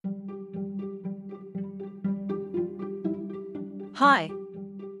Hi,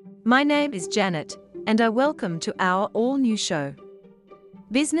 my name is Janet, and I welcome to our all-new show,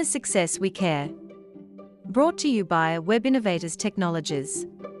 Business Success We Care, brought to you by Web Innovators Technologies.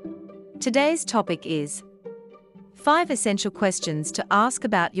 Today's topic is 5 essential questions to ask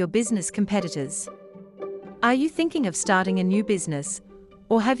about your business competitors. Are you thinking of starting a new business,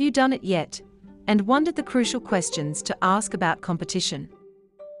 or have you done it yet, and wondered the crucial questions to ask about competition?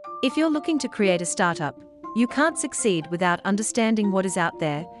 If you're looking to create a startup, you can't succeed without understanding what is out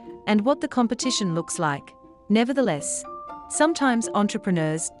there and what the competition looks like. Nevertheless, sometimes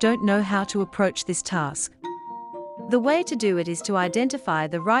entrepreneurs don't know how to approach this task. The way to do it is to identify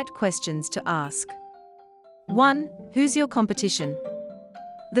the right questions to ask. 1. Who's your competition?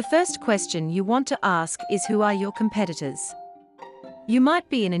 The first question you want to ask is, who are your competitors? You might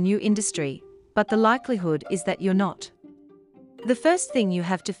be in a new industry, but the likelihood is that you're not. The first thing you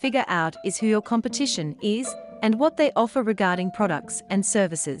have to figure out is who your competition is and what they offer regarding products and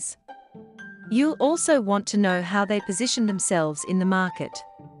services. You'll also want to know how they position themselves in the market.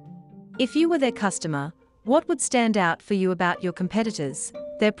 If you were their customer, what would stand out for you about your competitors,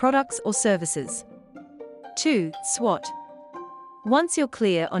 their products or services? 2. SWOT. Once you're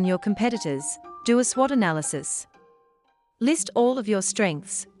clear on your competitors, do a SWOT analysis. List all of your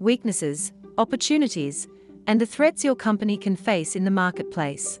strengths, weaknesses, opportunities, and the threats your company can face in the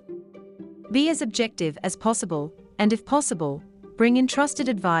marketplace. Be as objective as possible, and if possible, bring in trusted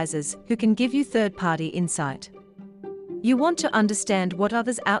advisors who can give you third-party insight. You want to understand what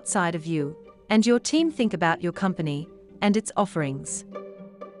others outside of you and your team think about your company and its offerings.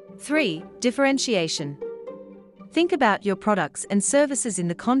 3. Differentiation. Think about your products and services in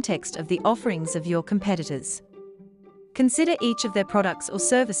the context of the offerings of your competitors. Consider each of their products or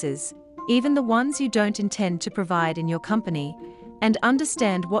services, even the ones you don't intend to provide in your company, and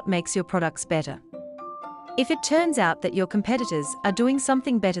understand what makes your products better. If it turns out that your competitors are doing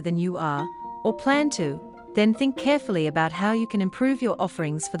something better than you are, or plan to, then think carefully about how you can improve your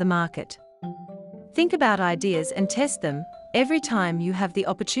offerings for the market. Think about ideas and test them every time you have the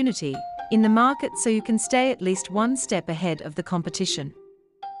opportunity in the market so you can stay at least one step ahead of the competition.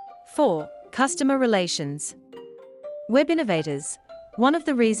 4. Customer relations. Web Innovators. One of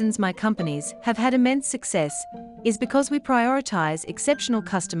the reasons my companies have had immense success is because we prioritize exceptional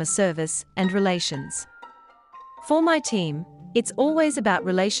customer service and relations. For my team, it's always about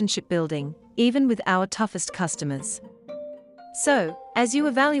relationship building, even with our toughest customers. So, as you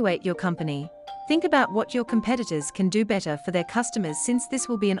evaluate your company, think about what your competitors can do better for their customers, since this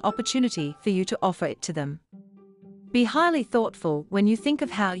will be an opportunity for you to offer it to them. Be highly thoughtful when you think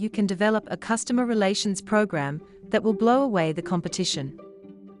of how you can develop a customer relations program that will blow away the competition.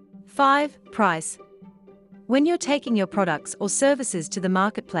 5. Price. When you're taking your products or services to the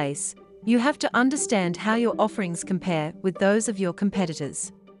marketplace, you have to understand how your offerings compare with those of your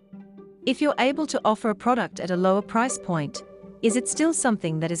competitors. If you're able to offer a product at a lower price point, is it still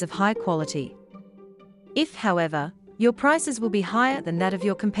something that is of high quality? If, however, your prices will be higher than that of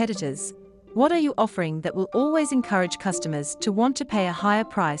your competitors, what are you offering that will always encourage customers to want to pay a higher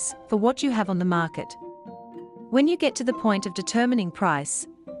price for what you have on the market? When you get to the point of determining price,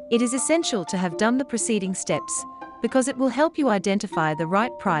 it is essential to have done the preceding steps, because it will help you identify the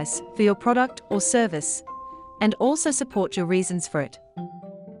right price for your product or service, and also support your reasons for it.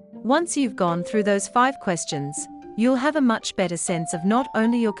 Once you've gone through those 5 questions, you'll have a much better sense of not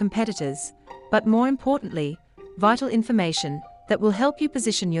only your competitors, but more importantly, vital information that will help you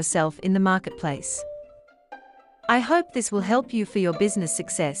position yourself in the marketplace. I hope this will help you for your business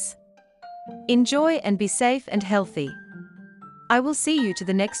success. Enjoy and be safe and healthy. I will see you to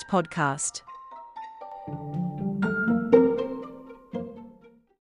the next podcast.